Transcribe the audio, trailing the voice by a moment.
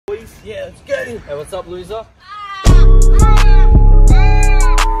Yeah, let's get him. Hey, what's up, loser?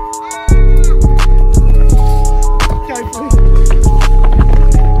 Go for it.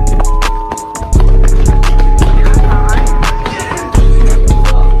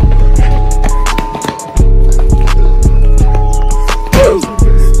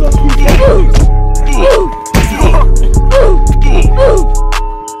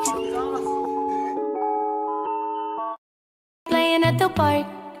 Playing at the park,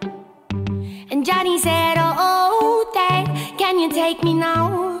 and Johnny said, oh, Dad, can you take me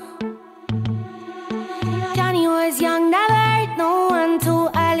now? Johnny was young, never heard no one too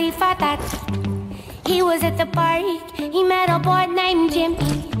early for that. He was at the park, he met a boy named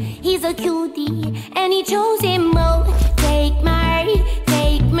Jimmy. He's a cutie, and he chose him. Oh, take my heart,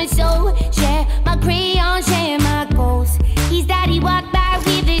 take my soul, share my crayon, share my goals. His daddy walked by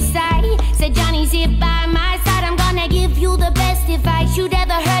with his side, said, Johnny, sit by my side, I'm gonna give you the best advice you'd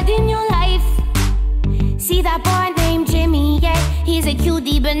ever heard in your life. See that boy named Jimmy, yeah, he's a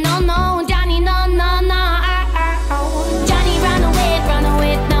cutie, but no, no, Johnny, no, no, no. Johnny, run away,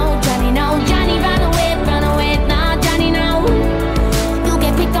 no, Johnny, no. Johnny, run away, no, Johnny, no. You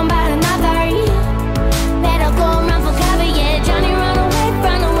get picked on by another, better go run for cover, yeah. Johnny, run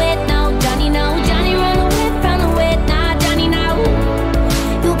away, no, Johnny, no. Johnny, run away, no, Johnny, no.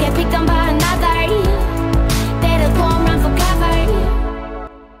 You get picked on by another, better go run for cover.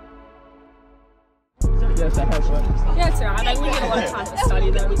 Yes, I have one. Yeah, it's alright. Like, we get a lot of time to study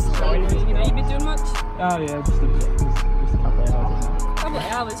though. You know, you've been doing much? Oh yeah, just a bit. Just a couple of hours. Couple of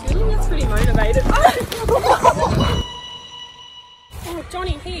hours, really? That's pretty motivated. Oh,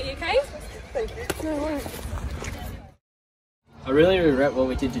 Johnny, here, you okay? Thank you. No worries. I really regret what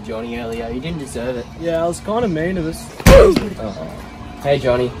we did to Johnny earlier. He didn't deserve it. Yeah, I was kind of mean to us. Hey,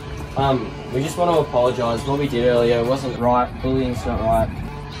 Johnny. We just want to apologise. What we did earlier wasn't right. Bullying's not right.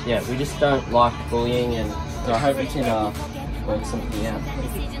 Yeah, we just don't like bullying, and so I hope we can work something out.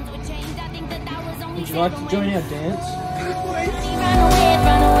 Would you like to join our dance?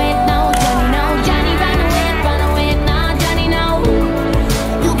 Run away, no, Johnny, no.